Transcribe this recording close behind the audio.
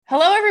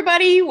Hello,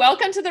 everybody.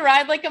 Welcome to the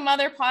Ride Like a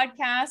Mother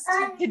podcast.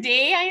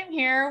 Today, I am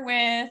here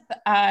with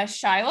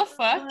Shyla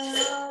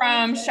Fuchs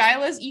from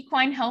Shyla's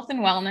Equine Health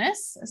and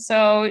Wellness.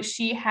 So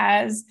she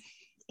has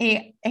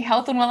a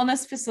health and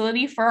wellness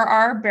facility for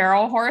our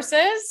barrel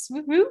horses.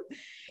 Woo-hoo.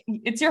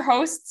 It's your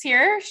hosts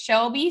here,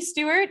 Shelby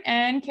Stewart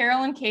and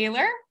Carolyn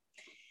Kaler.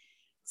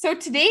 So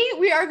today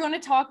we are going to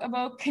talk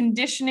about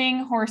conditioning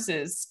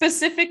horses,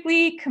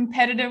 specifically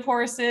competitive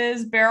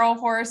horses, barrel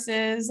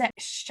horses.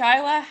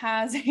 Shyla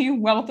has a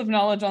wealth of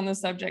knowledge on the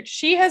subject.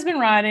 She has been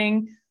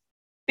riding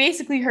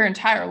basically her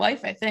entire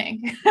life, I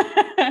think,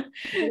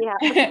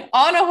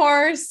 on a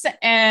horse,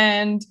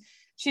 and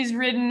she's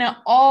ridden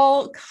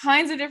all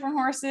kinds of different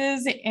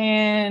horses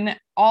in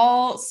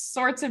all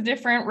sorts of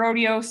different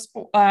rodeo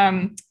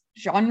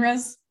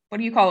genres. What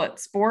do you call it?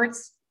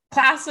 Sports?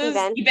 Classes,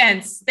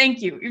 events.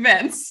 Thank you,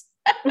 events.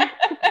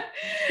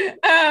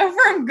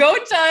 From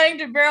goat tying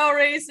to barrel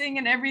racing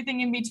and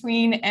everything in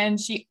between. And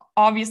she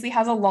obviously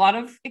has a lot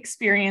of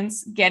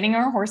experience getting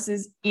our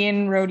horses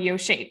in rodeo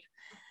shape.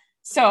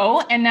 So,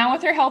 and now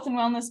with her health and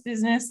wellness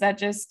business, that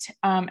just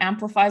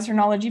amplifies her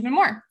knowledge even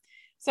more.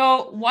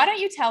 So why don't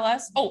you tell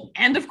us,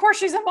 and of course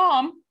she's a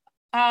mom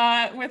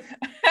with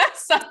a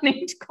son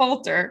named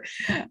Coulter,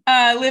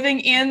 living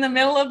in the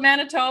middle of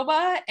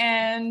Manitoba,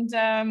 and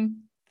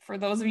for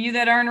those of you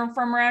that aren't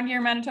from around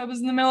here, Manitoba is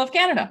in the middle of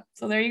Canada.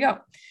 So there you go.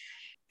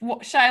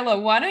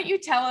 Shyla, why don't you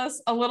tell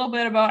us a little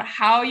bit about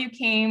how you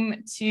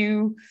came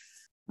to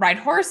ride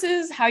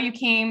horses, how you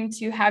came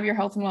to have your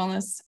health and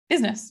wellness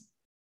business?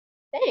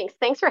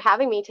 Thanks for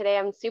having me today.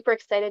 I'm super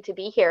excited to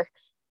be here.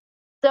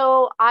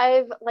 So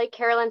like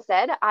Carolyn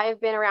said, I've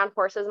been around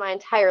horses my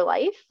entire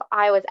life.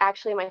 I was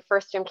actually my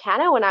first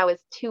gymkhana when I was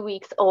 2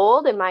 weeks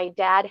old, and my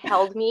dad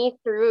held me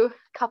through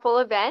a couple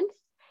events.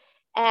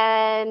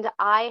 And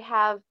I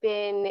have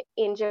been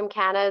in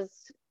gymkhanas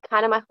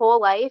kind of my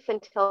whole life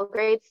until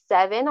grade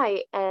 7.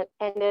 I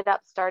ended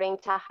up starting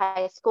to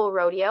high school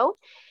rodeo,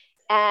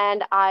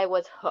 and I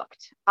was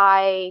hooked.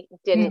 I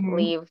didn't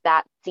leave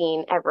that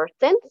scene ever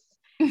since.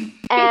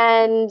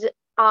 And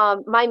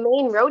my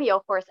main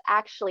rodeo horse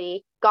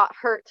actually got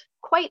hurt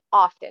quite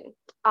often.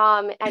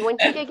 And when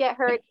he did get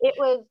hurt, it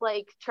was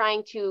like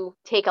trying to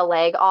take a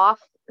leg off.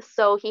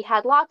 So he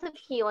had lots of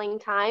healing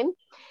time.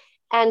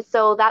 And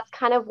so that's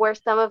kind of where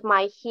some of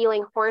my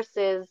healing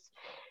horses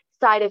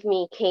side of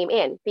me came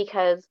in,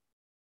 because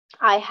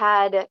I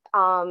had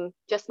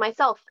just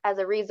myself as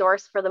a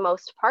resource for the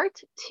most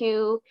part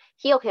to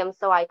heal him.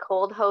 So I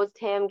cold hosed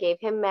him, gave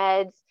him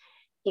meds.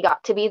 He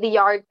got to be the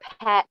yard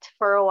pet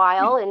for a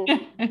while.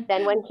 And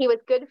then when he was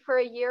good for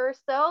a year or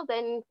so,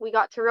 then we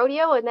got to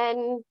rodeo, and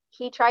then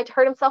he tried to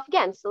hurt himself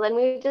again. So then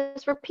we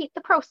just repeat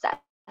the process.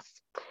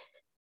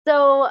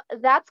 So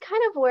that's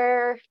kind of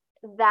where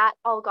that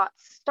all got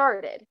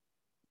started.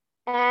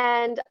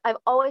 And I've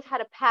always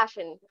had a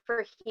passion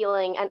for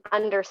healing and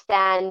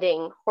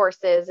understanding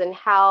horses and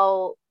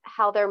how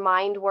their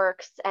mind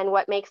works and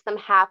what makes them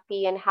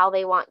happy and how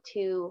they want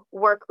to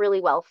work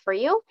really well for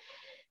you.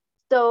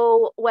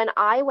 So when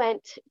I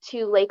went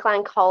to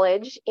Lakeland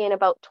College in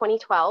about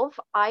 2012,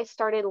 I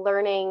started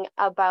learning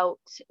about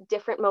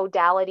different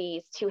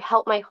modalities to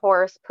help my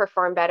horse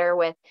perform better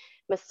with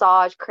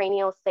massage,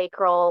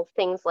 craniosacral,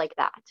 things like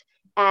that.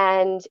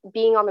 And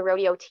being on the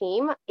rodeo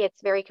team,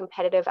 it's very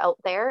competitive out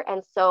there.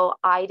 And so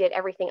I did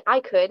everything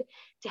I could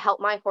to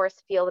help my horse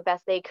feel the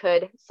best they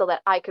could so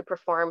that I could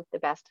perform the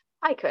best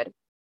I could.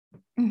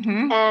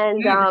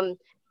 And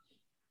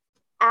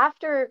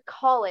after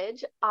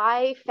college,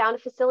 I found a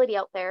facility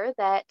out there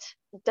that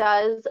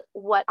does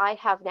what I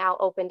have now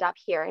opened up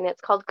here. And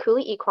it's called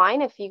Cooley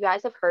Equine. If you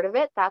guys have heard of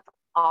it, that's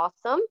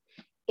awesome.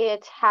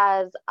 It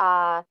has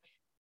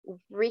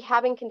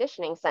rehab and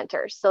conditioning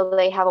centers. So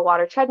they have a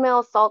water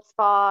treadmill, salt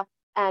spa,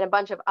 and a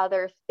bunch of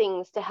other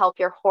things to help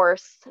your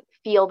horse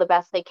feel the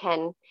best they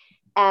can.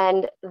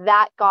 And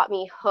that got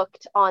me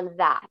hooked on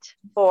that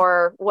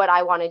for what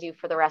I want to do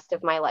for the rest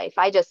of my life.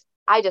 I just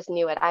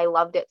knew it. I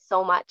loved it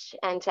so much.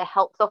 And to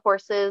help the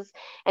horses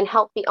and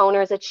help the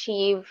owners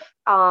achieve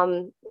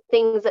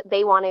things that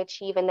they want to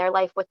achieve in their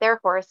life with their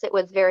horse, it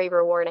was very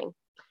rewarding.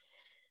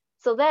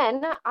 So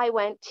then I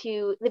went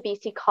to the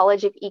BC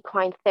College of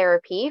Equine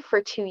Therapy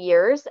for 2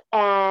 years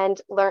and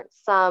learned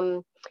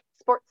some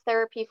sports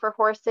therapy for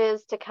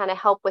horses to kind of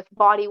help with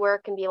body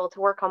work and be able to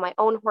work on my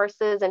own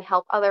horses and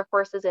help other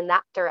horses in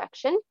that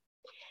direction.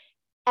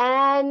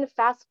 And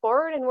fast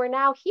forward, and we're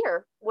now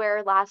here,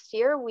 where last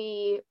year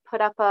we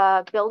put up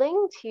a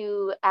building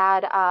to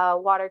add a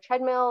water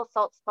treadmill,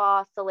 salt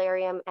spa,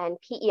 solarium, and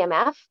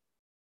PEMF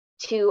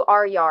to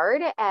our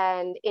yard,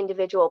 and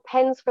individual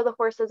pens for the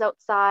horses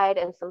outside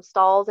and some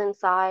stalls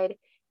inside.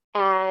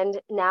 And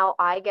now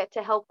I get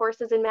to help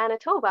horses in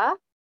Manitoba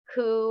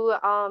who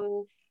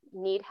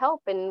need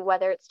help, and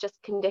whether it's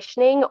just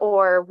conditioning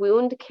or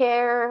wound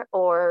care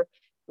or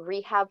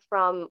rehab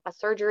from a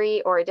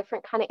surgery or a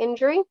different kind of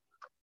injury,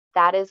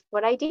 that is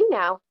what I do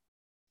now.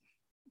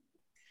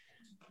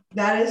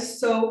 That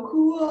is so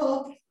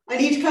cool. I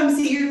need to come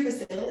see your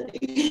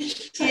facility.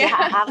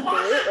 Yeah,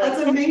 absolutely.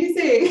 That's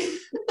amazing.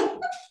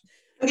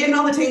 I'm getting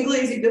all the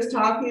tinglies you just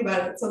talking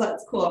about it, so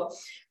that's cool.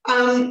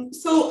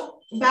 So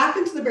back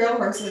into the barrel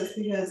horses,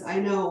 because I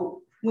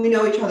know we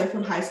know each other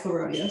from high school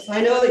rodeo. So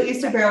I know that you used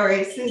to barrel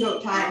race and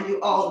goat tie and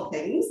do all the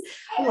things.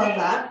 I love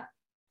that.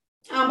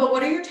 But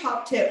what are your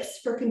top tips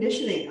for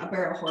conditioning a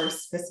barrel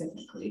horse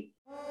specifically?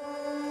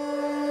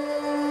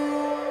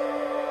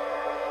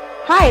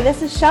 Hi,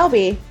 this is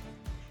Shelby.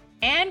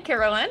 And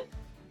Carolyn.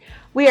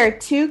 We are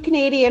two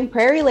Canadian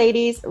prairie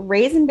ladies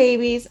raising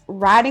babies,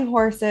 riding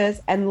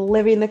horses, and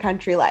living the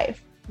country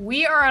life.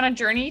 We are on a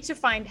journey to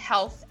find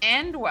health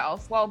and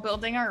wealth while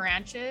building our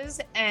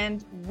ranches,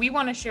 and we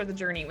want to share the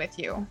journey with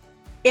you.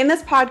 In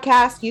this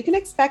podcast, you can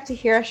expect to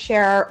hear us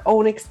share our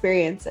own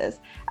experiences,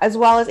 as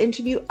well as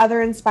interview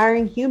other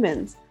inspiring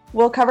humans.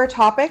 We'll cover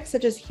topics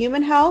such as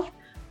human health,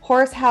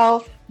 horse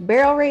health,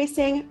 barrel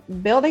racing,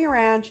 building a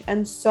ranch,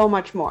 and so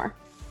much more.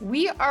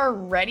 We are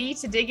ready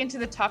to dig into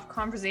the tough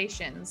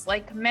conversations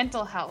like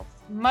mental health,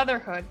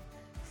 motherhood,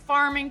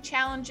 farming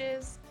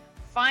challenges,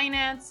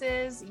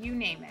 finances, you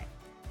name it.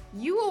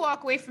 You will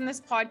walk away from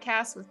this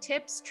podcast with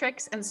tips,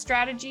 tricks, and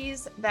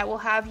strategies that will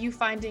have you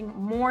finding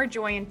more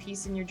joy and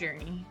peace in your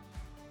journey.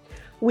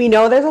 We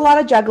know there's a lot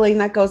of juggling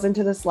that goes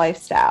into this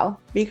lifestyle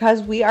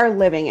because we are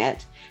living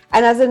it.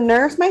 And as a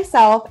nurse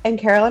myself and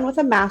Carolyn with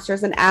a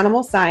master's in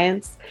animal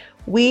science,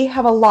 we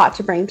have a lot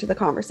to bring to the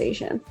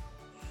conversation.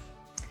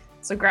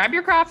 So grab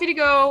your coffee to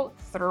go,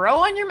 throw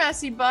on your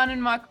messy bun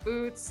and muck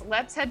boots.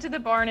 Let's head to the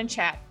barn and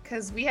chat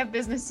because we have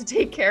business to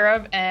take care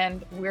of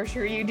and we're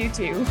sure you do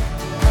too.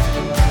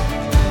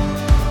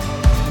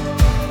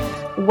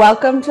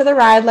 Welcome to the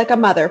Ride Like a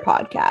Mother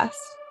podcast.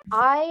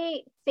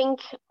 I think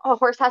a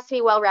horse has to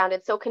be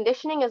well-rounded. So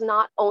conditioning is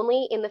not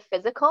only in the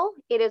physical,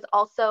 it is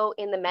also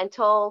in the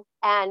mental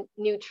and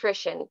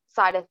nutrition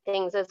side of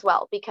things as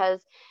well. Because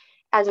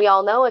as we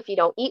all know, if you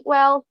don't eat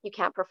well, you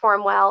can't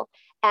perform well.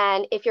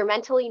 And if you're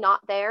mentally not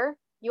there,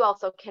 you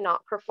also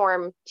cannot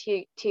perform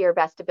to your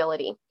best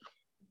ability.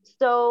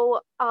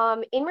 So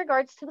in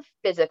regards to the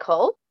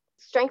physical,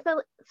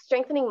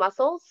 strengthening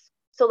muscles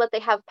so that they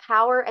have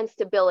power and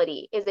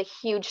stability is a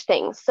huge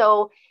thing.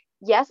 So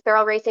yes,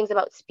 barrel racing is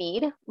about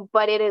speed,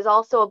 but it is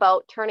also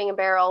about turning a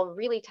barrel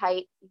really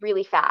tight,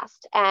 really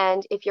fast.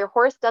 And if your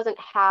horse doesn't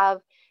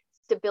have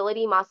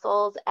stability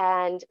muscles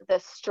and the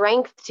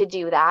strength to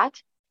do that,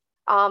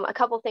 a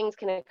couple things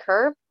can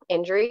occur.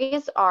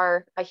 Injuries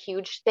are a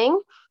huge thing.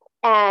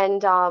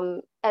 And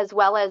as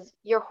well as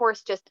your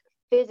horse just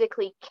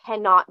physically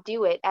cannot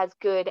do it as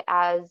good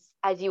as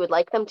you would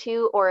like them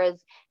to, or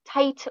as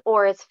tight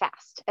or as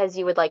fast as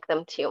you would like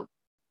them to.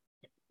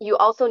 You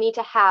also need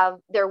to have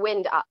their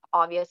wind up,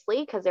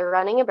 obviously, because they're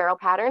running a barrel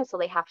pattern. So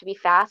they have to be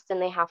fast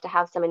and they have to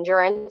have some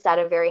endurance at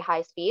a very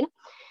high speed.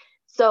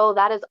 So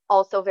that is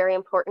also very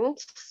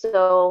important.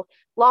 So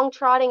long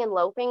trotting and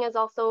loping is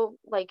also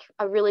like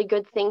a really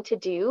good thing to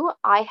do.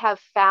 I have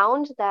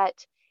found that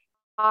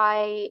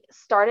I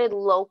started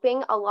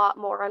loping a lot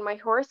more on my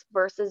horse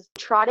versus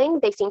trotting.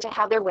 They seem to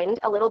have their wind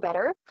a little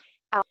better.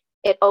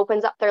 It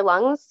opens up their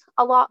lungs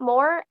a lot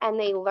more and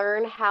they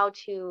learn how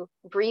to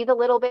breathe a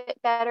little bit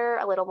better,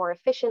 a little more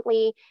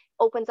efficiently,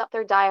 opens up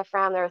their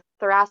diaphragm, their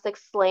thoracic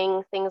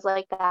sling, things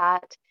like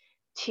that,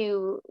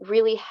 to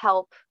really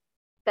help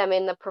them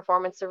in the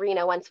performance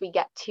arena once we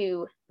get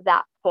to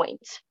that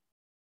point.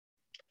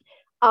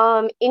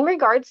 In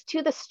regards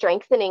to the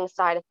strengthening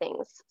side of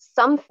things,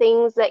 some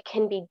things that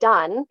can be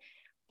done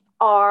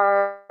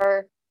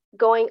are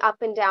going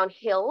up and down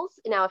hills.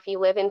 Now, if you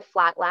live in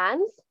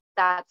flatlands,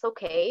 that's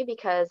okay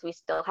because we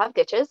still have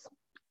ditches.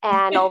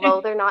 And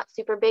although they're not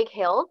super big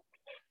hills,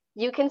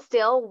 you can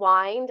still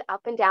wind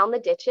up and down the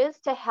ditches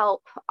to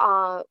help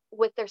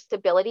with their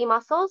stability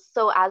muscles.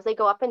 So as they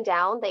go up and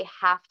down, they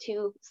have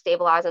to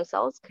stabilize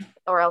themselves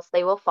or else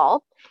they will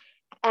fall.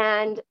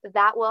 And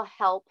that will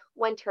help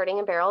when turning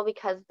a barrel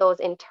because those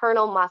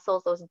internal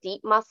muscles, those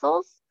deep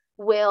muscles,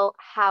 will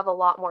have a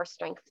lot more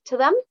strength to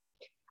them.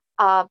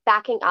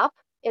 Backing up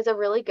is a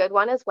really good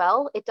one as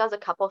well. It does a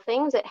couple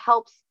things. It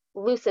helps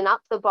loosen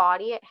up the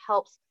body. It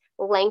helps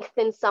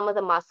lengthen some of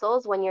the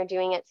muscles when you're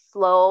doing it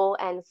slow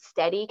and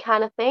steady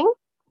kind of thing.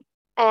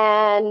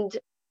 And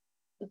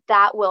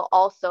that will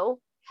also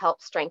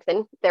help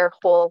strengthen their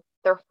whole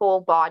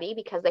body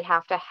because they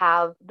have to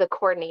have the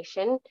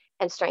coordination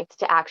and strength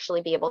to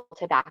actually be able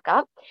to back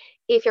up.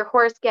 If your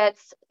horse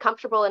gets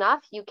comfortable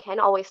enough, you can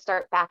always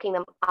start backing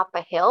them up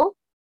a hill.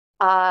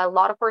 A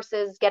lot of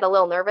horses get a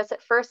little nervous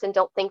at first and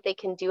don't think they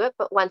can do it,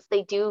 but once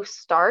they do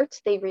start,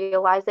 they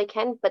realize they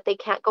can, but they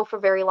can't go for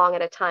very long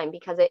at a time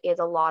because it is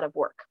a lot of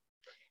work.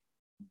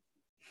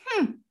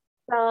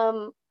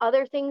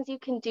 Other things you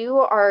can do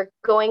are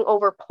going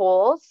over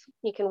poles.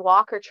 You can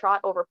walk or trot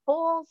over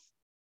poles,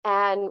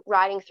 and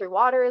riding through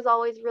water is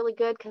always really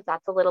good because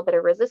that's a little bit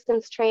of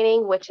resistance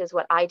training, which is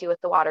what I do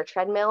with the water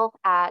treadmill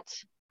at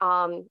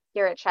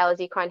here at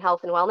Shyla's Equine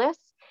Health and Wellness.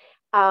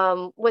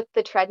 With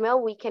the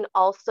treadmill, we can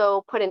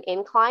also put an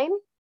incline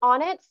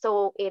on it.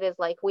 So it is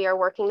like we are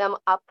working them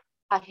up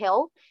a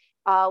hill.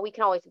 We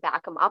can always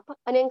back them up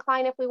an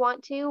incline if we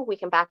want to. We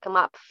can back them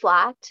up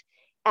flat.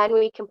 and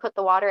we can put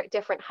the water at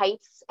different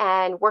heights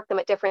and work them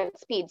at different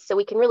speeds. So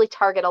we can really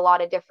target a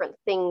lot of different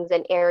things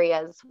and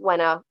areas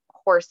when a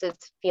horse is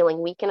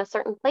feeling weak in a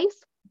certain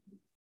place.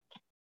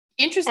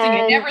 Interesting.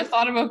 I never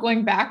thought about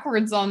going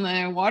backwards on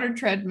the water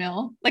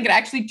treadmill. Like it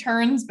actually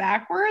turns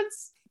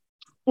backwards?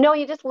 No,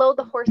 you just load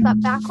the horse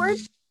up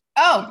backwards.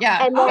 Oh,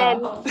 yeah. And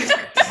then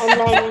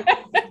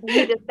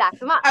you just back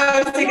them up.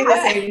 I was thinking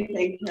the same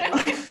thing.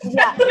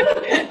 Yeah.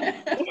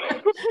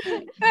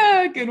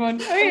 Good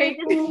one. Okay. They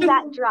just leave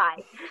that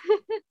dry.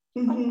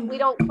 We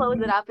don't close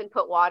it up and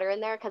put water in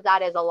there because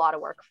that is a lot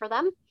of work for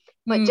them.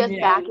 But just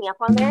backing up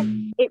on there,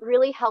 it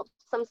really helps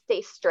them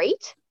stay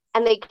straight,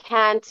 and they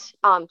can't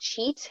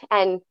cheat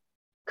and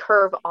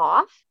curve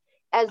off,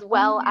 as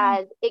well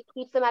as it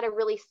keeps them at a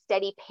really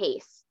steady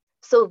pace.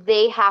 So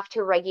they have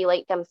to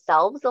regulate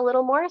themselves a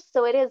little more.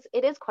 So it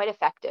is quite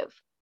effective.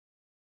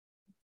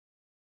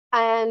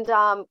 And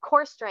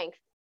core strength.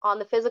 On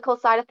the physical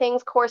side of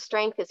things, core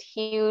strength is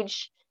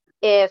huge.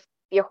 If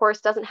your horse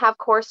doesn't have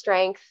core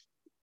strength,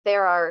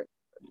 there are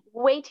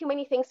way too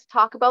many things to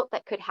talk about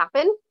that could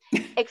happen,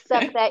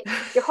 except that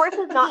your horse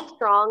is not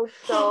strong,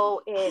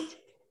 so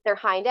their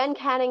hind end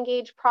can't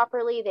engage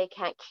properly, they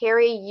can't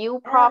carry you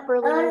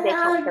properly, they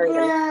can't carry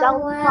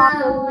themselves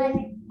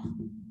properly.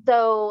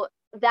 So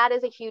that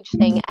is a huge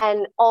thing,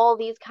 and all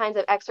these kinds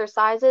of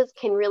exercises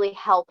can really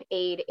help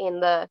aid in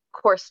the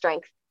core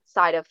strength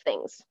side of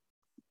things.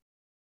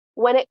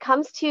 When it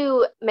comes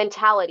to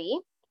mentality,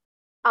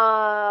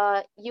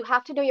 you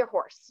have to know your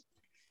horse.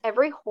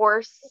 Every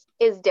horse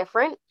is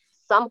different.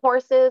 Some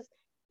horses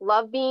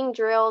love being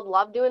drilled,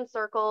 love doing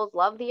circles,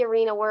 love the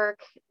arena work,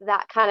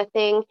 that kind of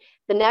thing.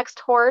 The next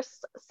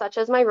horse, such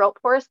as my rope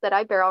horse that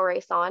I barrel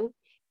race on,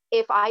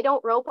 if I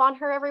don't rope on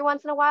her every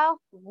once in a while,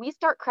 we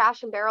start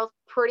crashing barrels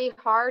pretty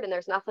hard and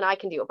there's nothing I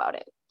can do about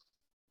it.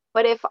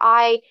 But if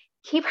I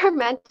keep her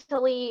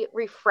mentally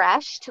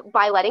refreshed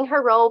by letting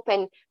her rope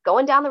and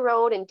going down the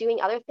road and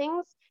doing other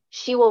things,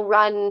 she will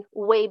run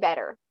way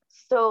better.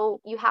 So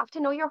you have to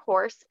know your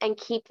horse and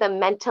keep them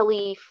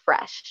mentally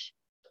fresh.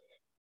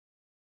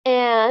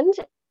 And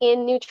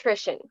in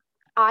nutrition,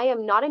 I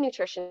am not a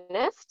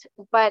nutritionist,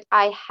 but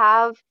I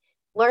have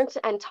learned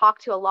and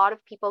talked to a lot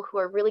of people who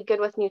are really good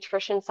with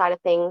nutrition side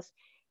of things.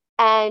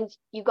 And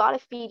you got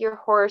to feed your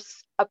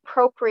horse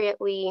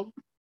appropriately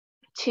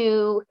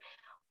to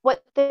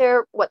what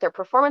their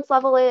performance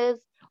level is,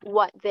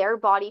 what their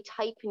body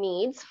type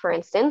needs. For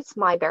instance,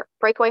 my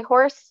breakaway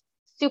horse,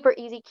 super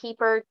easy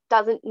keeper,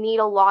 doesn't need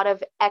a lot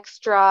of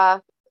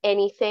extra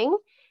anything.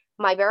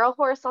 My barrel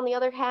horse, on the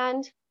other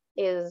hand,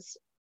 is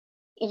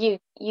you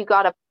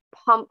got to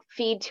pump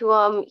feed to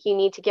him. You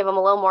need to give him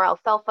a little more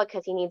alfalfa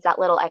because he needs that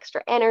little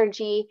extra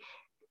energy,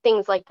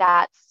 things like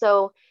that.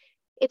 So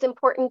it's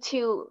important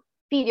to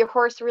feed your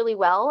horse really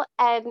well,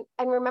 and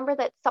remember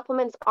that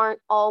supplements aren't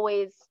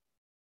always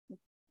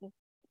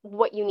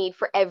what you need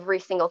for every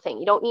single thing.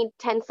 You don't need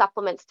 10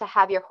 supplements to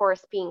have your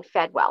horse being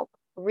fed well.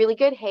 Really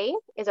good hay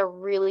is a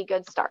really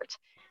good start.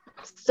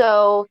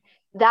 So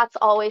that's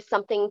always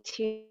something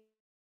to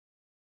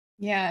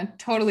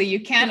totally.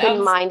 You can't keep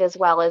in mind, as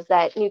well as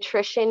that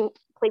nutrition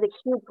plays a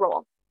huge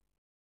role.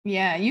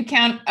 Yeah, you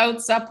can't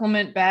out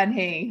supplement bad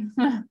hay.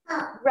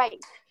 Right,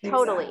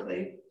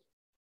 totally.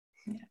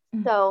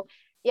 Exactly. So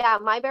yeah,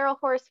 my barrel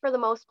horse for the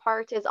most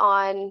part is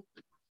on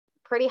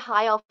pretty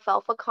high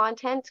alfalfa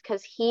content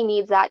because he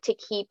needs that to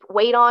keep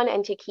weight on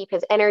and to keep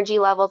his energy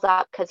levels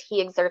up because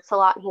he exerts a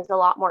lot and he's a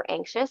lot more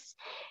anxious.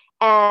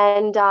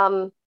 And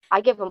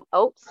I give him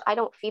oats. I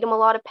don't feed him a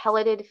lot of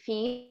pelleted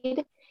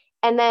feed.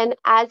 And then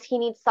as he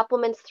needs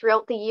supplements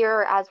throughout the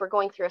year, as we're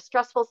going through a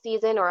stressful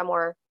season or a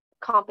more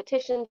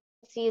competition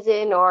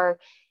season or,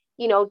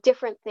 you know,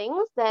 different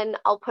things, then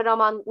I'll put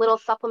him on little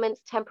supplements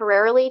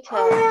temporarily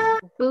to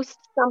boost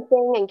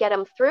something and get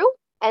him through.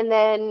 And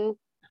then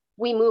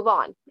we move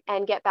on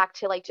and get back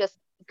to like just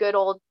good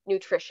old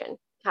nutrition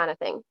kind of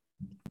thing.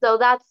 So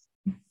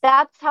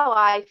that's how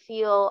I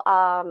feel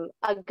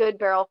a good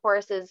barrel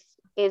horse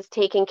is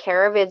taken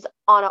care of, is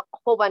on a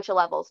whole bunch of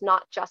levels,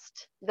 not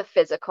just the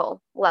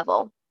physical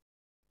level.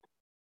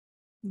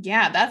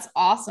 Yeah, that's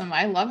awesome.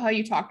 I love how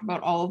you talked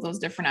about all of those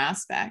different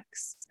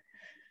aspects.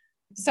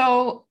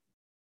 So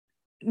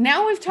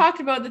now we've talked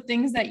about the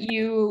things that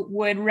you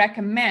would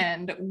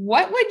recommend.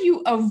 What would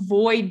you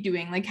avoid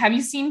doing? Like, have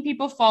you seen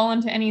people fall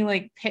into any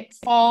like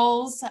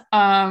pitfalls,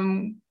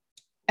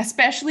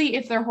 especially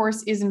if their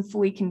horse isn't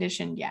fully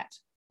conditioned yet?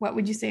 What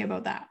would you say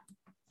about that?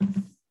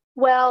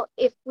 Well,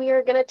 if we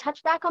are going to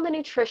touch back on the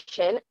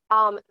nutrition,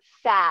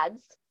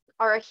 fads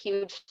are a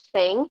huge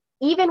thing.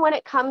 Even when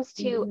it comes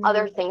to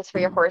other things for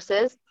your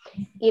horses,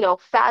 you know,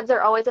 fads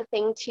are always a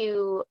thing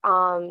to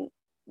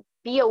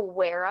be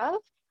aware of.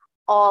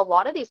 A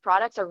lot of these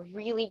products are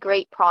really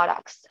great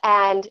products,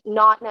 and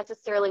not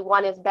necessarily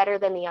one is better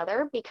than the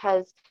other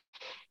because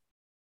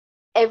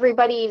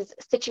everybody's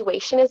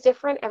situation is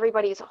different.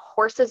 Everybody's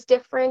horse is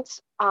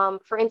different.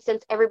 For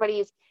instance,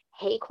 everybody's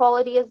hay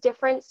quality is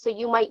different. So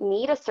you might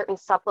need a certain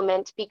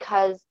supplement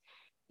because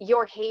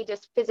your hay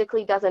just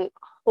physically doesn't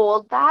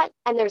hold that,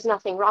 and there's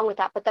nothing wrong with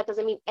that, but that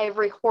doesn't mean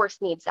every horse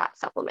needs that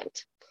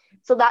supplement.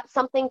 So that's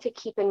something to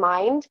keep in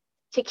mind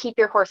to keep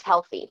your horse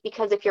healthy,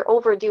 because if you're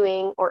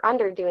overdoing or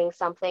underdoing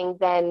something,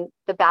 then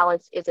the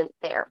balance isn't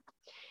there.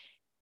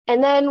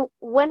 And then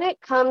when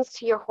it comes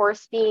to your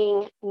horse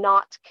being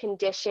not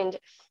conditioned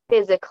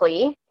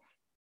physically,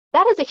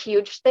 that is a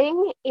huge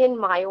thing in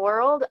my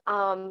world.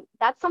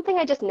 That's something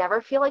I just never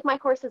feel like my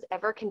horse is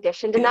ever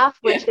conditioned enough,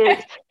 which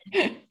is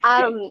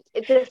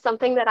it's just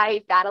something that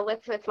I battle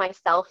with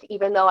myself,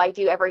 even though I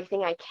do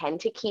everything I can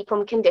to keep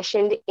them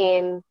conditioned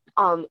in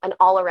an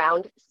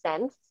all-around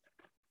sense.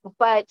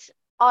 But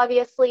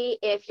obviously,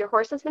 if your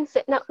horse has been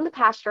sitting out in the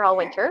pasture all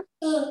winter,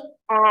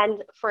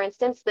 and for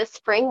instance, this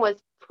spring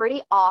was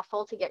pretty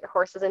awful to get your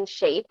horses in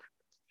shape,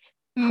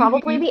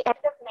 probably the end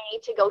of May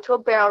to go to a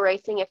barrel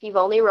racing if you've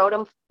only rode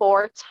them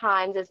 4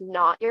 times is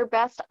not your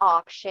best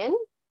option,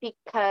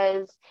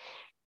 because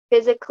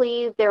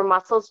physically their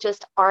muscles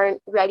just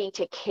aren't ready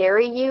to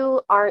carry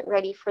you, aren't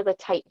ready for the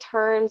tight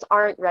turns,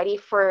 aren't ready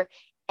for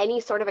any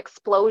sort of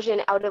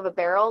explosion out of a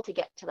barrel to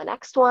get to the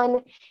next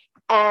one.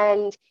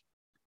 And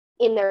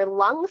in their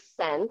lung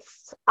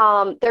sense,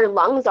 their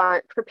lungs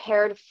aren't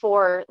prepared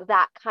for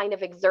that kind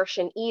of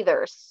exertion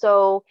either.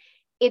 So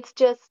it's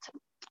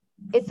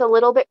a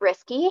little bit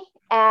risky.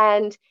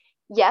 And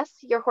yes,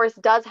 your horse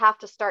does have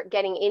to start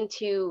getting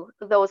into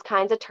those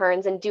kinds of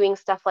turns and doing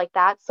stuff like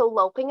that. So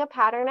loping a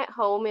pattern at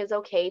home is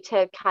okay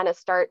to kind of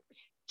start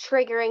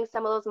triggering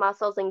some of those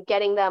muscles and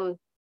getting them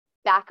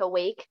back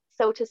awake,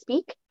 so to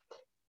speak.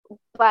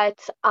 But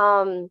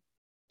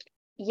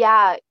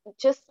yeah,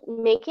 just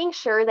making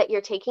sure that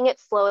you're taking it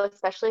slow,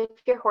 especially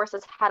if your horse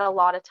has had a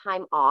lot of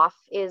time off,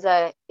 is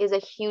a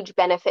huge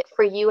benefit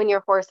for you and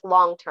your horse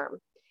long term.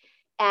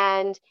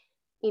 And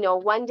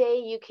one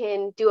day you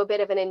can do a bit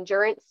of an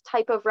endurance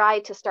type of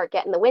ride to start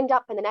getting the wind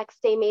up, and the next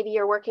day maybe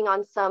you're working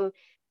on some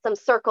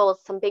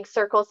circles, some big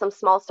circles, some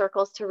small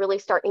circles, to really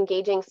start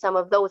engaging some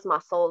of those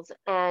muscles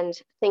and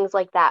things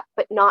like that,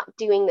 but not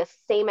doing the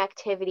same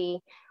activity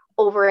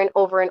over and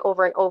over and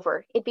over and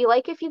over. It'd be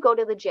like if you go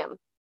to the gym.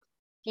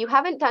 If you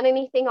haven't done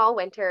anything all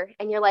winter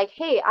and you're like,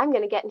 hey, I'm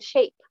going to get in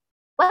shape,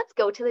 let's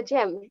go to the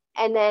gym.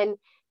 And then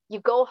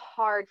you go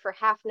hard for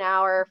half an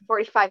hour,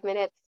 45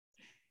 minutes,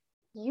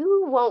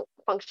 you won't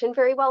function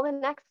very well the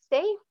next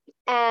day.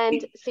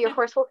 And so your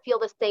horse will feel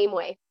the same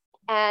way.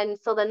 And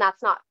so then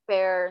that's not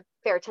fair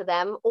to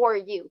them or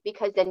you,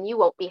 because then you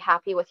won't be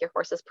happy with your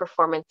horse's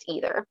performance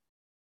either.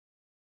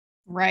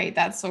 Right.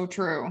 That's so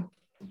true.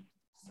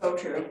 So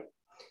true.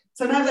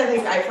 Sometimes I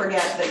think I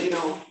forget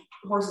that,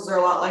 horses are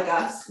a lot like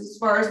us as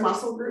far as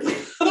muscle group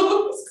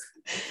goes.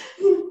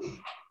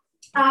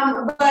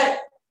 But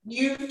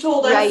you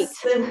told us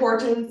the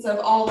importance of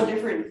all the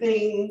different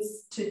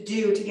things to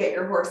do to get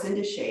your horse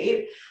into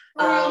shape,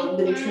 the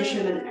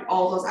nutrition and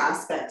all those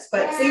aspects.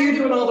 But say you're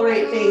doing all the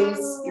right things,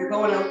 you're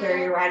going out there,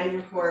 you're riding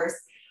your horse.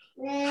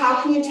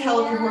 How can you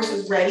tell if your horse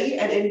is ready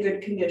and in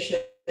good condition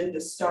to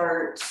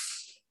start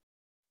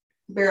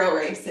barrel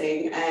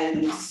racing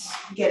and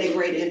getting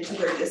right into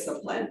their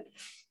discipline?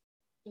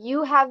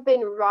 You have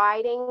been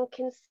riding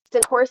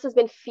consistent, horse has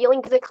been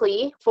feeling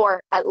physically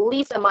for at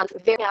least a month,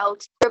 figuring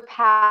out their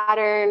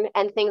pattern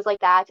and things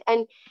like that.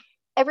 And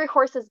every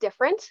horse is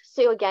different.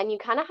 So again, you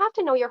kind of have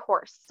to know your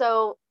horse.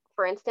 So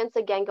for instance,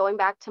 again, going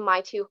back to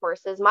my 2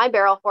 horses, my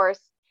barrel horse,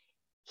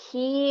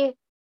 he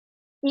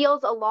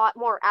feels a lot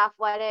more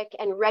athletic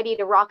and ready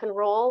to rock and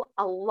roll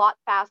a lot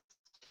faster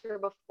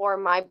before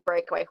my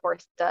breakaway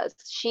horse does.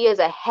 She is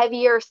a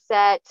heavier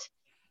set.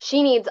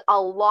 She needs a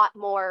lot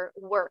more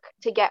work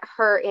to get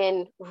her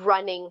in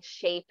running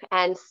shape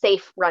and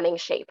safe running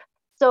shape.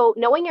 So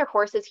knowing your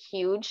horse is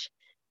huge.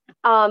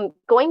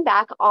 Going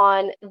back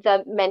on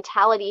the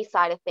mentality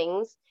side of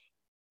things,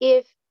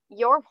 if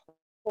your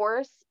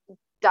horse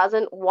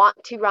doesn't want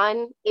to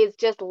run, is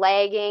just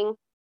lagging,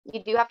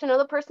 you do have to know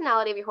the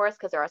personality of your horse,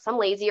 because there are some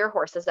lazier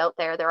horses out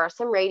there. There are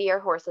some readier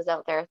horses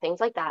out there, things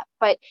like that.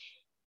 But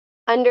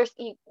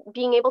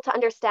being able to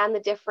understand the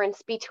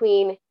difference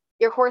between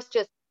your horse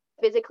just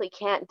physically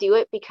can't do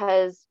it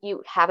because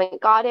you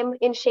haven't got him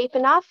in shape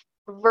enough,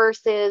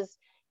 versus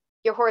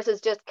your horse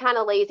is just kind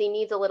of lazy,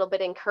 needs a little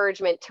bit of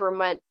encouragement to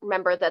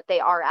remember that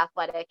they are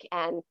athletic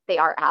and they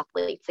are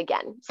athletes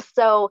again.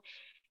 So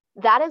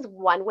that is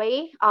one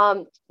way.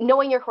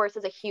 Knowing your horse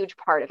is a huge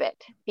part of it,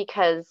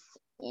 because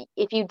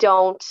if you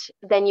don't,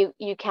 then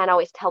you can't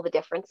always tell the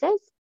differences.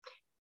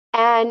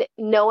 And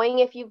knowing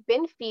if you've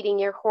been feeding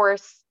your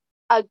horse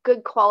a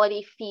good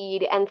quality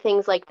feed and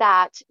things like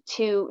that,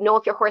 to know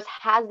if your horse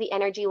has the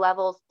energy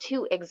levels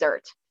to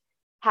exert.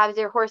 Has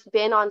your horse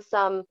been on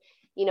some,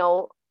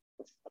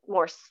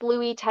 more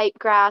sloughie type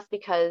grass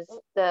because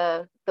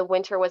the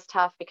winter was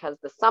tough, because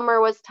the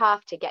summer was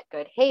tough to get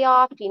good hay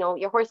off?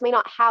 Your horse may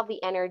not have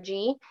the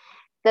energy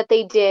that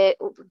they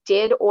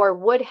did or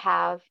would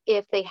have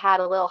if they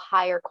had a little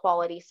higher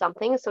quality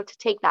something. So to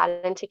take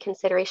that into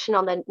consideration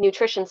on the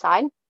nutrition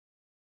side.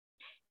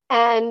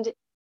 And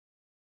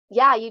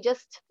yeah,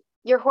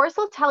 your horse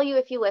will tell you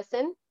if you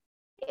listen.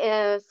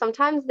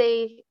 Sometimes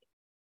they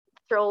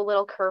throw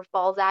little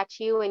curveballs at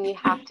you and you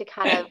have to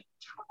kind of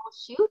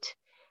troubleshoot.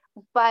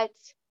 But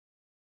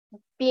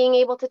being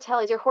able to tell,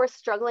 is your horse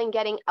struggling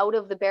getting out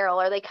of the barrel?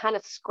 Are they kind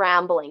of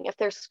scrambling? If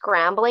they're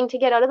scrambling to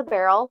get out of the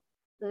barrel,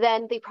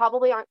 then they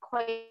probably aren't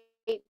quite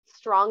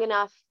strong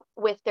enough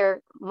with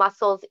their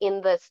muscles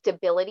in the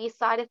stability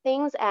side of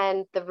things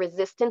and the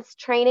resistance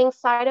training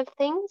side of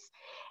things.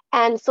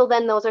 And so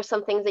then those are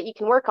some things that you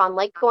can work on,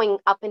 like going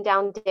up and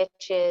down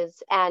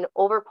ditches and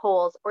over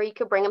poles, or you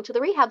could bring them to the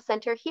rehab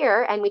center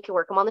here and we can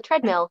work them on the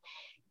treadmill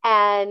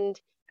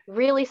and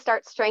really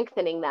start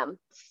strengthening them.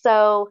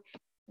 So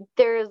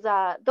there's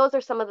those are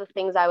some of the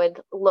things I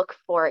would look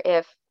for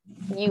if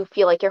you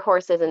feel like your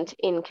horse isn't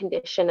in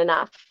condition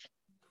enough.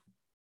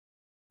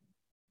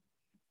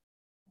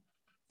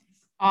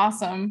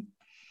 Awesome.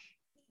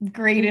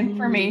 Great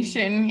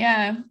information.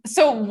 Yeah.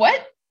 So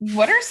what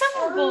are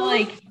some of the,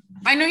 like,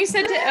 I know you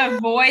said to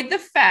avoid the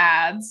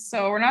fads,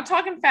 so we're not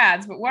talking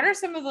fads, but what are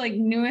some of the like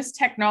newest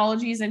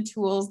technologies and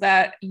tools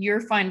that you're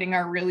finding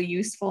are really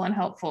useful and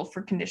helpful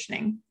for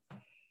conditioning?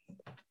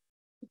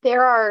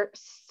 There are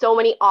so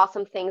many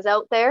awesome things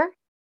out there.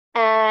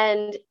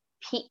 And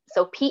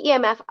so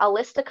PEMF, I'll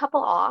list a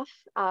couple off.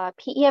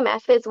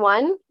 PEMF is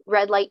one,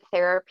 red light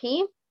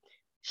therapy.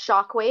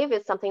 Shockwave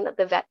is something that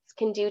the vets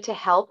can do to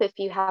help if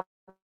you have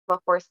a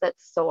horse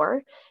that's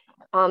sore.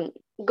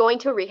 Going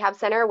to a rehab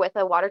center with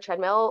a water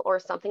treadmill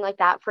or something like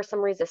that for some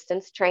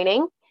resistance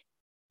training.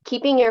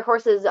 Keeping your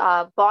horse's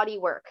body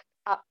work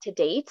up to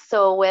date.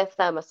 So with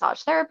a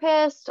massage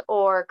therapist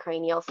or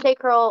cranial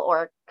sacral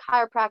or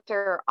chiropractor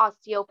or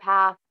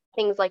osteopath,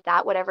 things like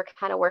that, whatever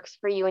kind of works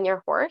for you and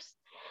your horse.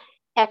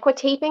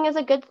 Equitaping is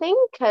a good thing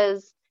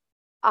because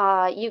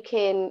you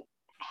can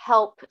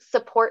help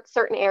support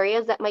certain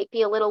areas that might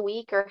be a little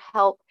weak or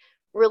help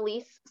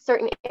release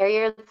certain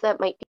areas that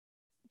might be.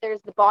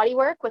 There's the body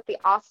work with the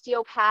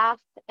osteopath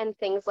and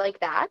things like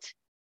that.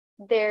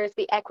 There's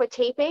the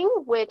equitaping,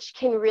 which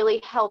can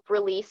really help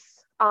release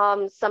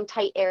some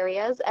tight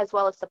areas as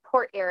well as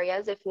support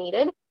areas if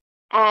needed,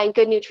 and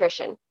good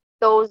nutrition.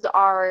 Those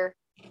are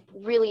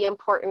really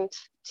important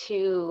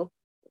to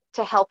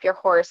help your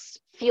horse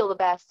feel the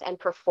best and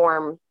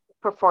perform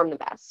the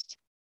best.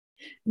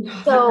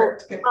 So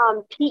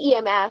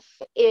PEMF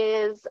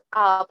is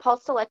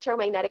pulsed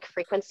electromagnetic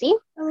frequency,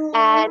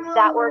 and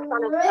that works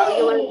on a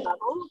cellular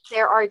level.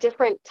 There are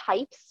different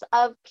types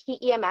of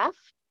PEMF,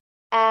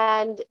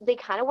 and they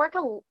kind of work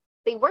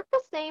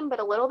the same, but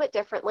a little bit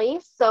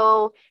differently.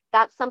 So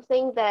that's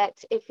something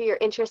that if you're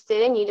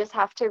interested in, you just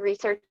have to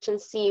research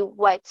and see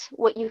what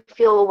you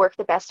feel will work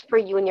the best for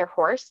you and your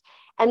horse.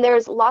 And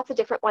there's lots of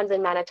different ones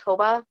in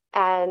Manitoba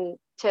and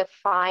to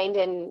find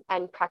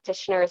and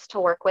practitioners to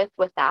work with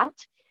that.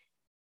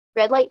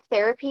 Red light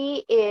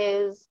therapy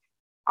is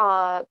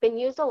been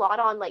used a lot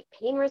on like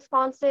pain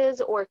responses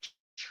or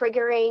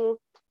triggering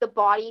the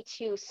body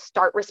to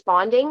start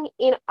responding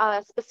in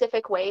a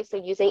specific way. So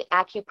using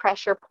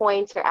acupressure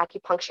points or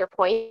acupuncture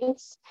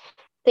points,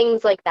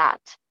 things like that.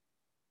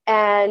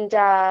 And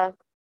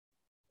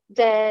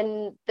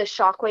then the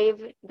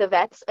shockwave, the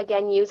vets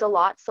again use a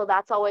lot. So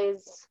that's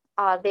always,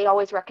 they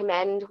always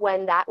recommend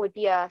when that would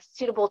be a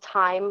suitable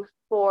time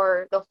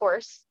for the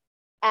horse.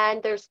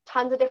 And there's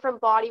tons of different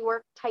body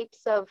work types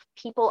of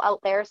people out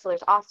there. So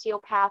there's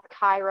osteopath,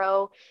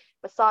 chiro,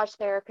 massage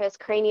therapist,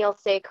 cranial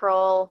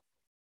sacral,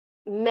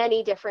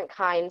 many different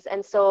kinds.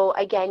 And so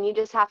again, you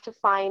just have to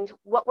find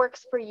what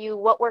works for you,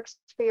 what works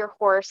for your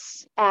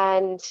horse,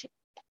 and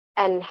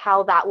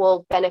how that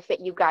will benefit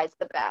you guys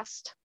the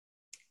best.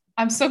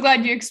 I'm so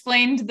glad you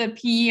explained the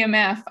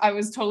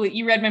PEMF.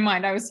 You read my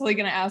mind. I was totally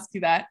going to ask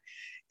you that.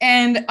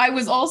 And I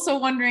was also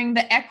wondering,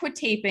 the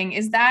equitaping,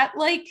 is that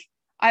like,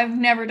 I've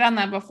never done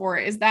that before.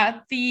 Is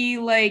that the,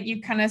 like,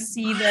 you kind of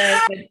see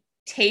the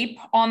tape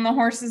on the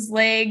horse's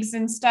legs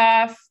and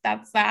stuff?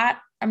 That's that,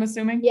 I'm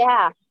assuming?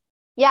 Yeah.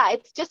 Yeah,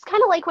 it's just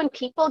kind of like when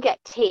people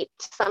get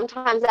taped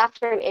sometimes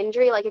after an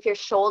injury, like if your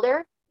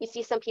shoulder, you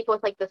see some people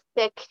with like the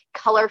thick,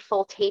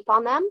 colorful tape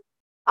on them.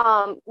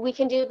 We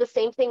can do the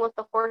same thing with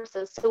the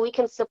horses. So we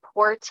can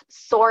support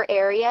sore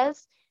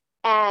areas,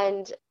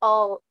 and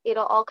it'll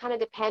all kind of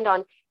depend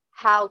on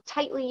how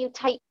tightly you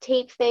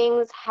tape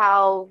things,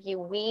 how you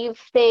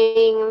weave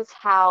things,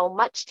 how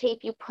much tape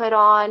you put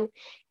on.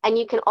 And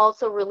you can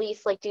also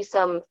release, like do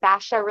some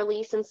fascia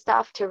release and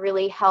stuff to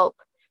really help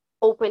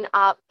open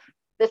up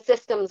the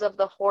systems of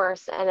the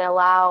horse and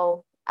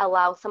allow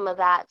some of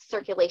that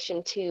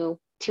circulation to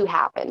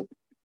happen.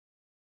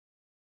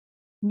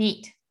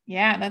 Neat.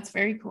 Yeah, that's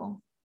very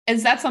cool.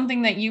 Is that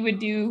something that you would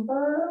do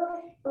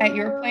at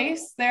your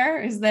place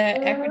there? Is the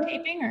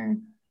equitaping, or?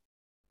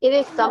 It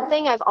is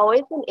something I've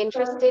always been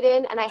interested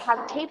in, and I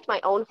have taped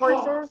my own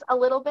horses a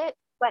little bit,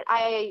 but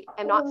I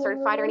am not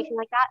certified or anything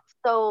like that.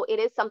 So it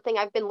is something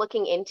I've been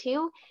looking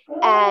into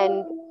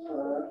and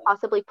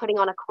possibly putting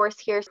on a course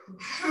here.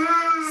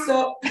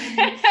 So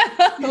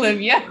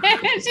Olivia,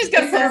 she's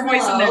got her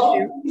voice in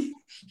there too.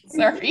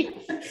 Sorry.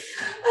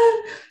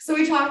 So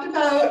we talked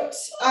about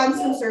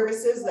some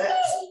services that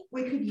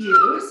we could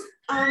use.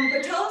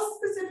 But tell us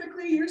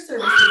specifically your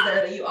services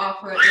there that you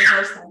offer at your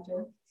horse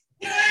center.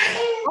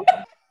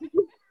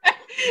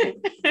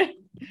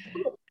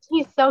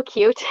 He's so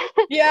cute.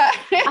 Yeah.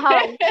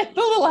 The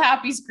little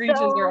happy screeches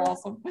are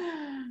awesome.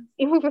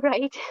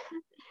 Right.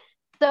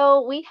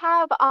 So we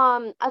have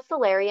a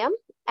solarium,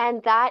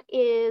 and that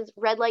is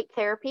red light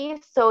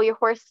therapy. So your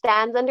horse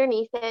stands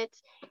underneath it,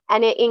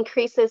 and it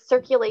increases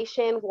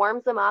circulation,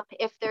 warms them up.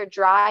 If they're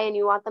dry and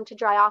you want them to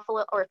dry off a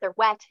little, or if they're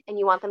wet and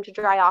you want them to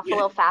dry off a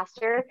little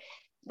faster,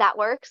 that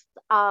works.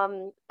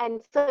 And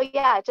so,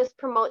 yeah, it just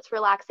promotes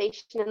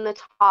relaxation in the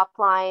top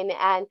line.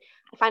 And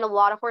I find a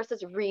lot of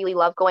horses really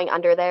love going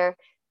under there.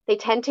 They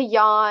tend to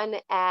yawn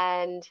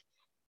and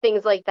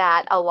things like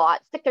that a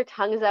lot, stick their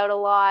tongues out a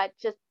lot,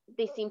 just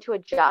they seem to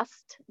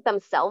adjust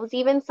themselves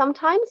even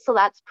sometimes. So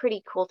that's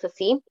pretty cool to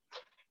see.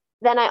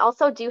 Then I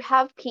also do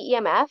have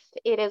PEMF.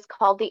 It is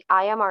called the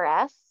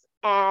IMRS,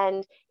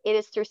 and it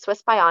is through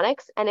Swiss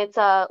Bionics, and it's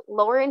a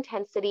lower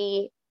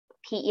intensity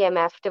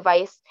PEMF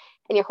device.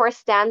 And your horse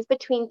stands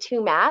between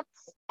two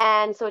mats.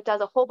 And so it does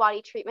a whole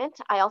body treatment.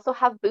 I also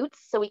have boots,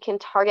 so we can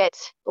target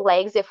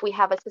legs if we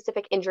have a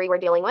specific injury we're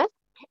dealing with.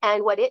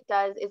 And what it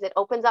does is it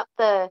opens up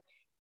the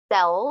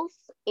cells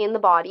in the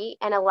body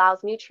and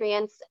allows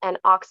nutrients and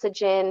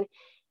oxygen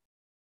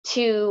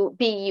to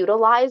be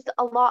utilized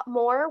a lot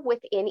more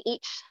within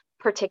each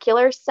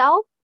particular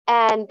cell.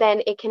 And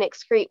then it can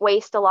excrete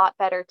waste a lot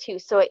better too.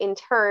 So in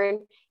turn,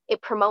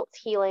 it promotes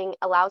healing,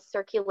 allows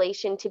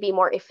circulation to be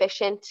more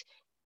efficient,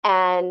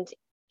 and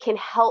can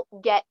help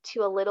get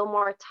to a little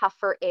more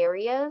tougher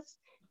areas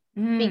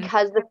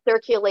because the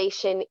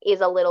circulation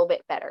is a little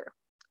bit better.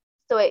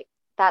 So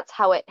that's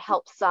how it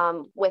helps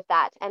with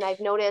that. And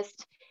I've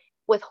noticed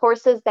with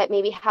horses that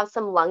maybe have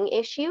some lung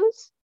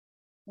issues,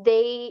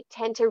 they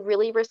tend to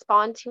really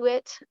respond to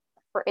it.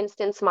 For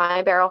instance,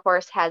 my barrel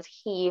horse has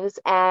heaves,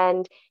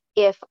 and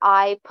if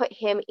I put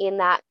him in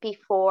that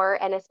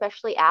before and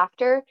especially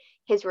after,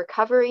 his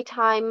recovery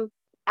time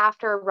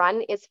after a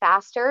run is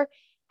faster,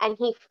 and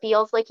he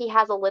feels like he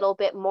has a little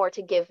bit more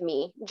to give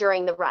me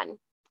during the run.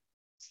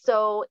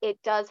 So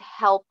it does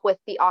help with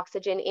the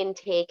oxygen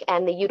intake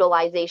and the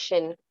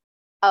utilization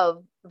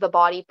of the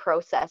body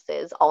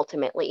processes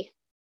ultimately.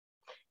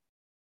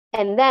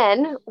 And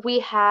then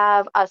we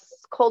have a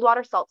cold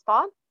water salt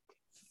spa.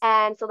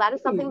 And so that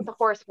is something that the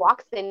horse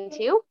walks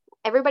into.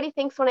 Everybody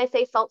thinks when I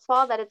say salt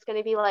spa that it's going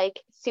to be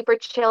like super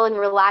chill and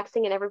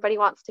relaxing and everybody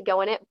wants to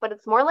go in it, but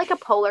it's more like a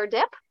polar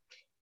dip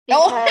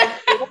because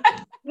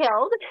it's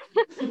chilled.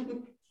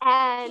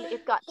 And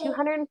it's got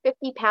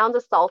 250 pounds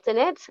of salt in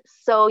it.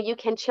 So you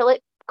can chill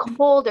it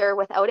colder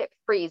without it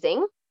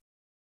freezing.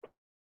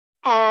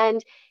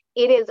 And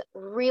it is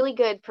really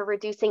good for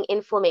reducing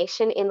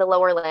inflammation in the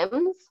lower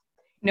limbs,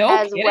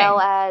 well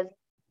as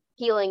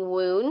healing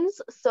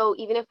wounds. So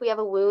even if we have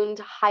a wound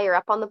higher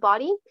up on the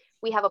body,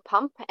 we have a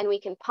pump and we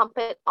can pump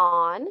it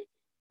on.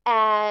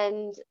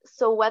 And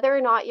so whether or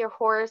not your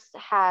horse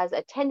has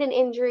a tendon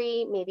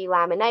injury, maybe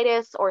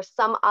laminitis or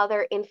some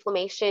other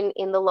inflammation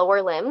in the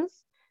lower limbs,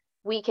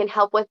 we can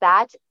help with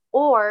that.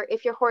 Or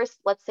if your horse,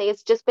 let's say,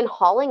 it's just been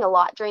hauling a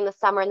lot during the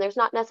summer and there's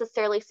not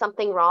necessarily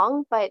something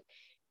wrong, but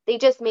they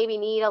just maybe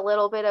need a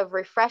little bit of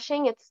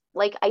refreshing. It's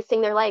like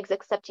icing their legs,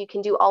 except you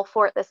can do all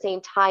four at the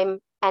same time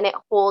and it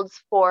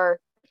holds for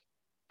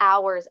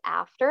hours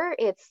after.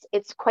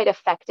 It's quite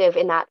effective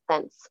in that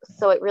sense.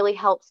 So it really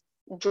helps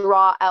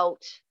draw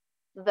out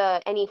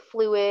any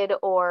fluid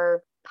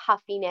or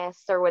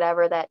puffiness or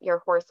whatever that your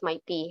horse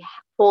might be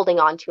holding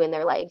onto in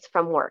their legs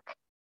from work.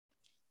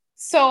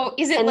 So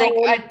is it like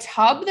a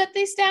tub that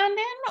they stand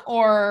in,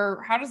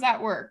 or how does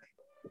that work?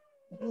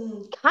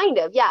 Kind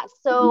of, yeah.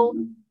 So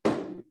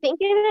think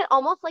of it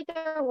almost like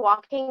they're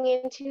walking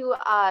into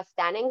a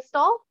standing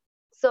stall.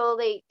 So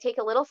they take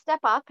a little step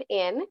up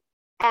in,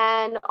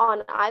 and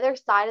on either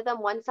side of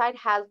them, one side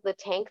has the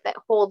tank that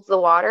holds the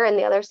water and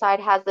the other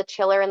side has the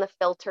chiller and the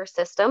filter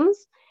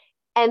systems.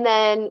 And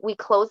then we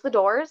close the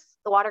doors,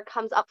 the water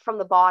comes up from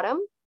the bottom,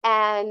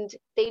 and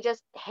they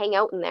just hang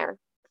out in there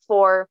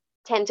for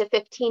 10 to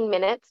 15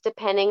 minutes,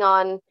 depending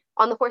on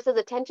the horse's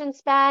attention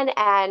span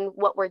and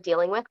what we're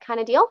dealing with, kind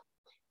of deal.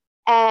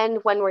 And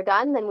when we're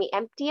done, then we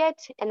empty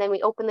it and then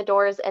we open the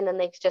doors and then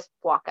they just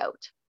walk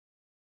out.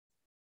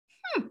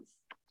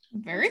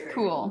 Very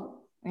cool.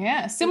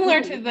 Yeah.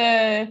 Similar to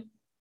the,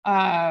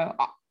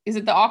 is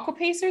it the Aqua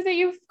Pacer that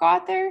you've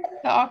got there?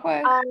 The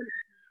Aqua?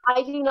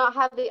 I do not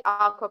have the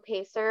Aqua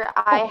Pacer.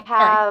 I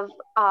have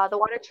the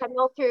water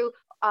treadmill through,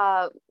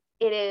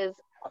 it is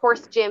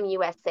Horse Gym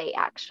USA,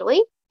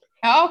 actually.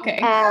 Oh, okay.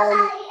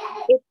 And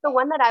it's the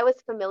one that I was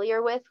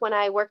familiar with when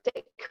I worked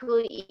at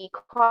Cooley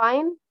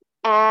Equine.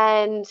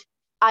 And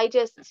I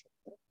just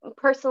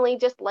personally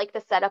just like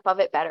the setup of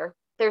it better.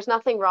 There's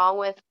nothing wrong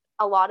with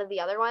a lot of the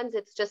other ones.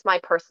 It's just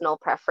my personal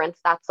preference.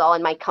 That's all,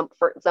 in my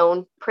comfort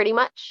zone, pretty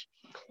much.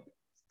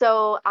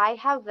 So I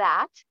have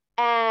that.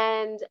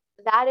 And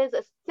that is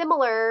a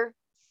similar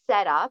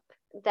setup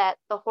that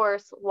the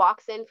horse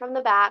walks in from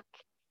the back.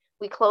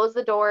 We close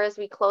the doors.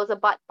 We close a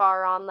butt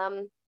bar on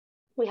them.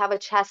 We have a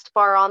chest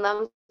bar on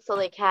them so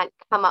they can't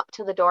come up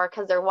to the door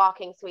because they're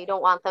walking. So we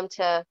don't want them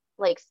to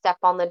like step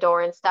on the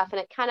door and stuff. And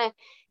it kind of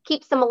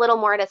keeps them a little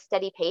more at a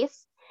steady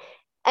pace.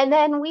 And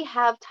then we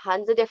have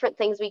tons of different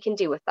things we can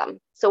do with them.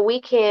 So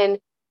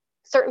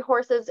certain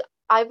horses,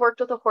 I've worked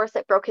with a horse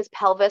that broke his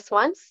pelvis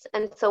once.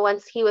 And so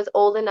once he was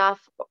old enough,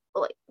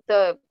 like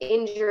the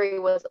injury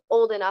was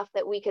old enough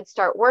that we could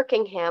start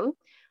working him,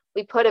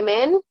 we put him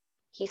in,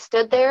 he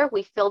stood there,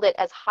 we filled it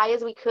as high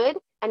as we could,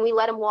 and we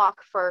let him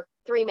walk for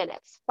 3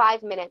 minutes,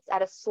 5 minutes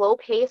at a slow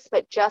pace,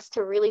 but just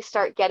to really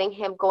start getting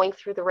him going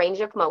through the range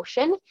of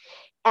motion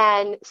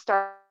and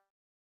start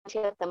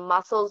to get the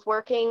muscles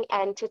working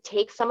and to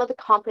take some of the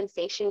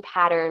compensation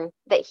pattern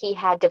that he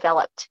had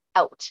developed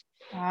out.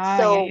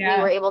 So we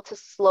were able to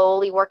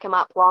slowly work him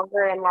up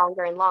longer and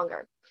longer and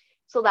longer.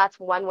 So that's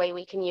one way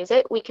we can use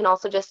it. We can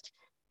also just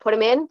put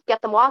them in,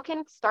 get them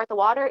walking, start the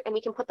water, and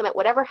we can put them at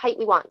whatever height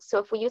we want. So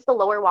if we use the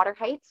lower water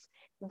heights,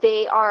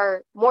 they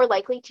are more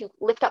likely to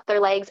lift up their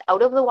legs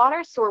out of the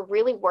water. So we're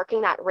really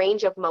working that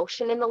range of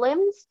motion in the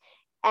limbs,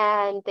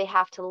 and they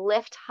have to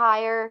lift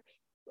higher,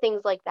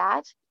 things like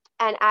that.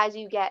 And as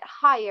you get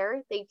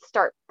higher, they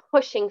start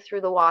pushing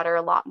through the water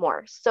a lot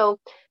more. So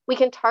we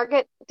can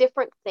target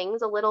different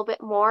things a little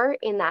bit more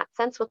in that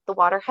sense with the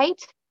water height.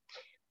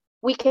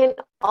 We can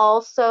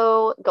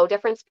also go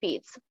different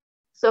speeds.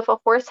 So if a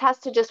horse has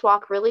to just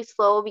walk really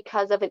slow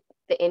because of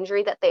the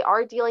injury that they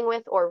are dealing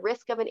with or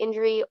risk of an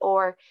injury,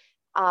 or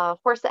a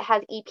horse that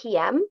has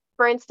EPM,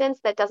 for instance,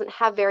 that doesn't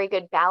have very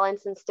good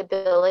balance and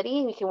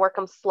stability, we can work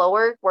them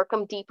slower, work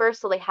them deeper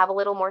so they have a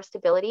little more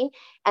stability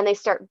and they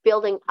start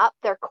building up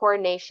their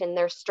coordination,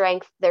 their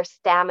strength, their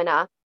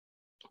stamina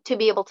to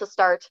be able to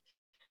start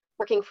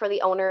working for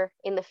the owner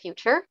in the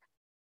future.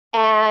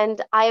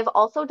 And I've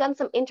also done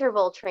some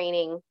interval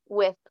training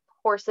with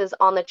horses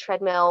on the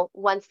treadmill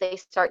once they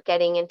start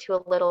getting into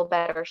a little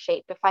better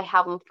shape, if I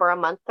have them for a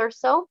month or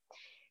so.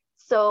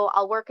 So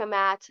I'll work them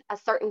at a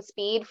certain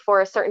speed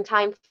for a certain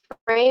time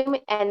frame,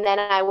 and then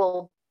I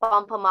will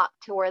bump them up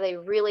to where they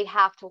really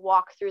have to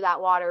walk through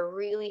that water,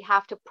 really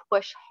have to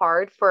push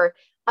hard for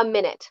a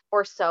minute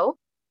or so.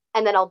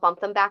 And then I'll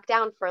bump them back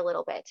down for a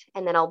little bit,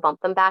 and then I'll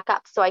bump them back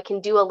up. So I can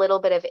do a little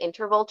bit of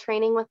interval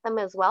training with them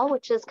as well,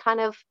 which is kind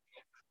of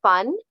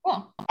fun.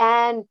 Cool.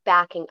 And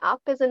backing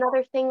up is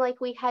another thing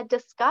like we had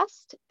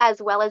discussed,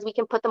 as well as we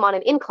can put them on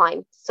an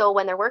incline. So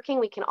when they're working,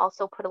 we can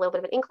also put a little bit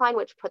of an incline,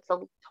 which puts a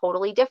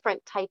totally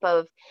different type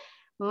of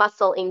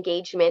muscle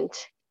engagement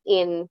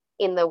in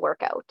the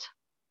workout.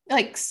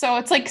 So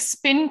it's like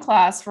spin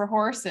class for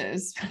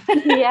horses.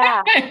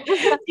 Yeah.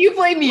 Do you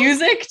play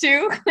music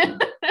too?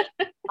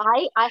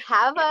 I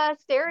have a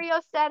stereo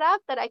set up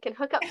that I can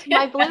hook up to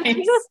my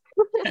Bluetooth.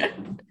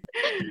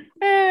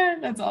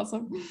 That's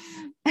awesome.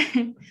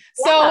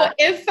 So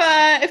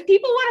if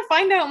people want to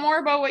find out more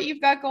about what you've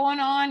got going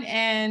on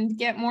and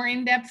get more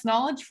in-depth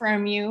knowledge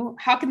from you,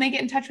 how can they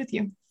get in touch with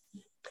you?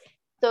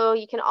 So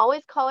you can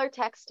always call or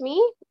text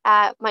me.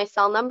 My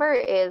cell number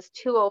is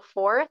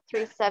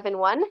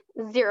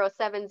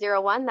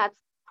 204-371-0701. That's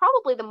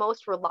probably the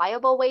most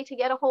reliable way to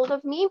get a hold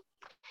of me.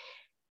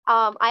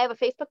 I have a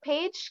Facebook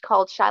page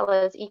called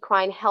Shyla's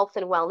Equine Health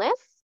and Wellness.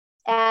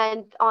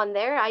 And on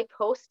there, I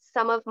post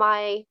some of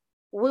my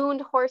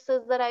wound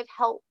horses that I've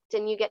helped,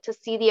 and you get to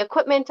see the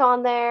equipment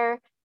on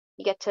there.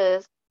 You get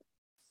to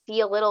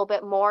see a little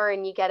bit more,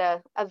 and you get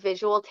a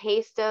visual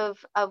taste of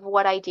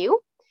what I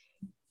do.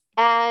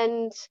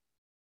 And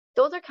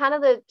those are kind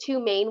of the two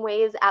main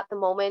ways at the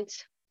moment.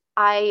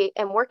 I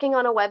am working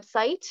on a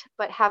website,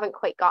 but haven't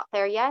quite got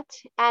there yet.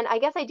 And I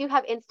guess I do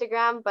have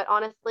Instagram, but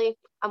honestly,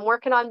 I'm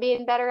working on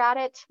being better at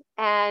it.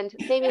 And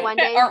maybe one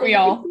day Aren't we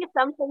all? see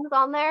some things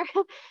on there,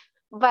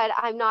 but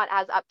I'm not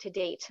as up to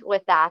date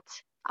with that.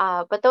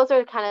 But those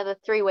are kind of the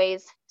three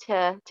ways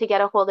to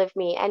get a hold of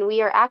me. And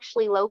we are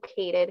actually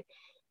located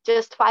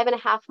just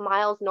 5.5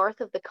 miles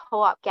north of the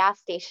Co-op gas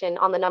station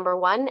on the number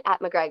 1 at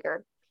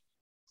McGregor.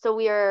 So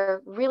we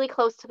are really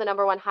close to the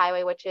number 1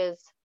 highway, which is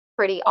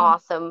pretty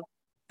awesome.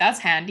 That's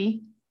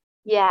handy.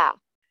 Yeah.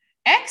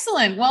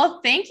 Excellent. Well,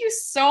 thank you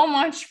so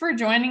much for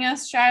joining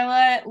us,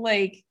 Shyla.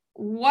 Like,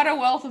 what a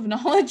wealth of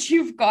knowledge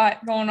you've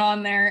got going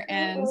on there,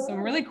 and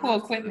some really cool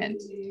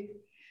equipment.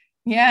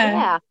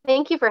 Yeah.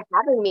 Thank you for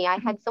having me. I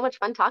had so much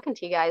fun talking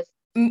to you guys.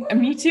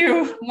 Me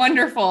too.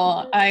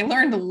 Wonderful. I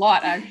learned a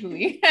lot,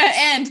 actually.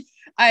 And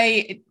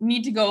I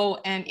need to go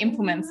and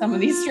implement some of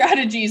these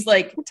strategies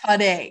like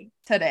today.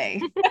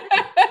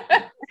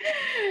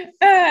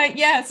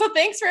 So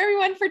thanks for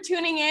everyone for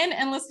tuning in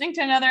and listening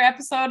to another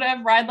episode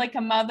of Ride Like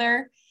a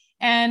Mother.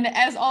 And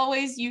as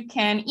always, you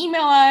can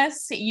email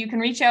us, you can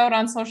reach out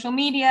on social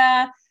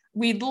media.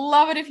 We'd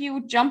love it if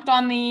you jumped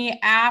on the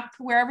app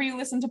wherever you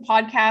listen to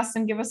podcasts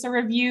and give us a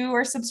review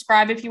or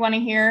subscribe if you want to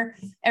hear.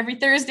 Every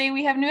Thursday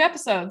we have new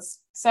episodes.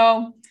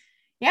 So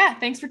yeah,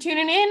 thanks for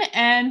tuning in,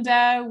 and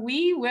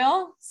we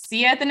will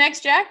see you at the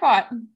next jackpot.